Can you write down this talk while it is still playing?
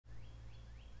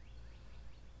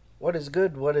What is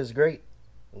good? What is great?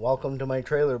 Welcome to my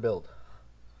trailer build.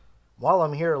 While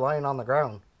I'm here lying on the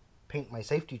ground, painting my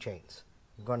safety chains,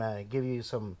 I'm going to give you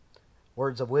some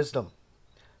words of wisdom.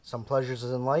 Some pleasures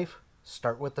in life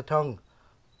start with the tongue.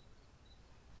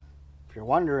 If you're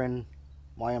wondering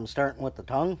why I'm starting with the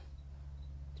tongue,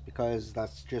 it's because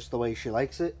that's just the way she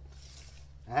likes it.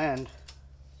 And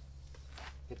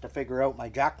get to figure out my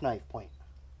jackknife point.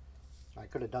 I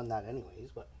could have done that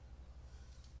anyways, but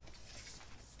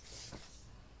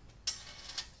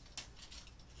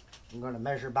I'm going to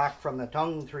measure back from the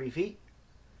tongue 3 feet,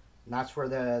 and that's where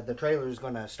the trailer is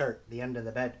going to start, the end of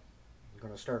the bed. I'm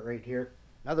going to start right here.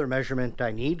 Another measurement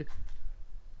I need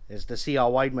is to see how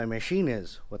wide my machine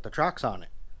is with the tracks on it.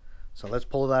 So let's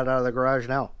pull that out of the garage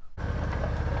now.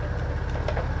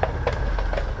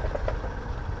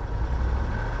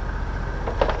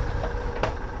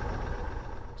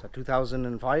 It's a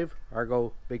 2005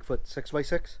 Argo Bigfoot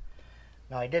 6x6.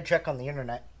 Now I did check on the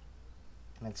internet,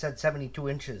 and it said 72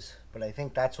 inches, but I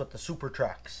think that's what the super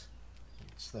tracks.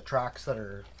 It's the tracks that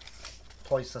are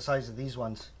twice the size of these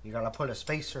ones. You gotta put a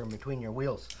spacer in between your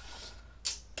wheels.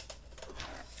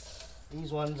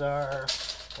 These ones are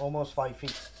almost 5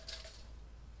 feet.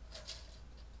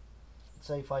 Let's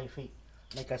say 5 feet.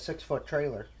 Make a 6-foot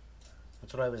trailer.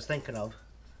 That's what I was thinking of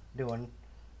doing.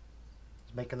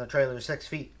 Is making the trailer 6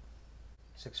 feet.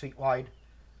 6 feet wide.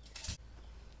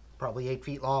 Probably 8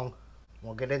 feet long.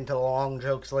 We'll get into the long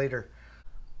jokes later.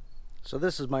 So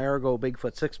this is my Argo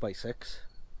Bigfoot 6x6.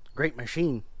 Great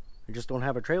machine. I just don't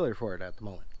have a trailer for it at the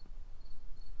moment.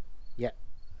 Yet.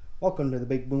 Welcome to the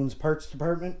Big Boones parts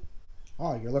department.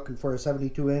 Oh, you're looking for a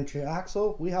 72-inch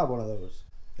axle? We have one of those.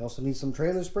 You also need some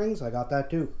trailer springs? I got that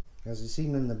too. As you've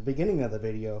seen in the beginning of the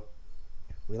video,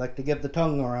 we like to give the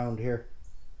tongue around here.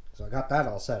 So I got that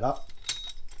all set up.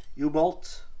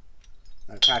 U-bolts.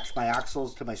 I attached my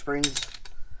axles to my springs.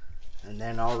 And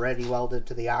then already welded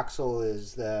to the axle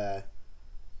is the,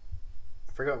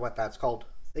 I forget what that's called.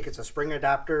 I think it's a spring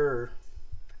adapter, or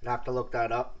I'd have to look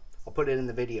that up. I'll put it in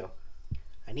the video.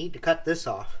 I need to cut this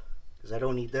off because I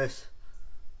don't need this.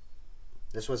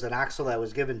 This was an axle that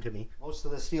was given to me. Most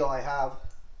of the steel I have,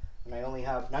 and I only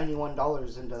have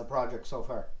 $91 into the project so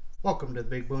far. Welcome to the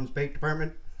Big Boones paint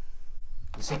department.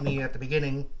 You see me at the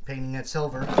beginning painting it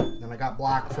silver, then I got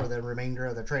black for the remainder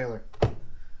of the trailer.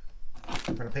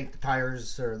 I'm going to paint the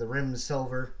tires or the rims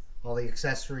silver, all the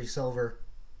accessories silver.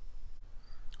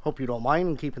 Hope you don't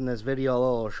mind keeping this video a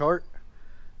little short.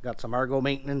 Got some Argo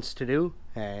maintenance to do,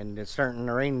 and it's starting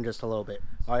to rain just a little bit.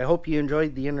 I hope you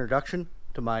enjoyed the introduction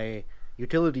to my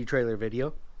utility trailer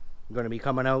video. I'm going to be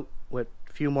coming out with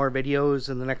a few more videos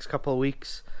in the next couple of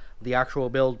weeks, the actual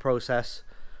build process.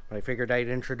 But I figured I'd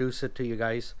introduce it to you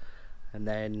guys, and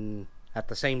then at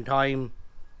the same time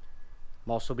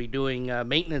I'm also be doing a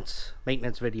maintenance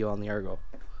video on the Argo,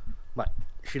 but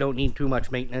she don't need too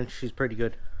much maintenance. She's pretty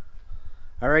good.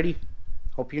 Alrighty,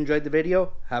 hope you enjoyed the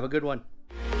video. Have a good one.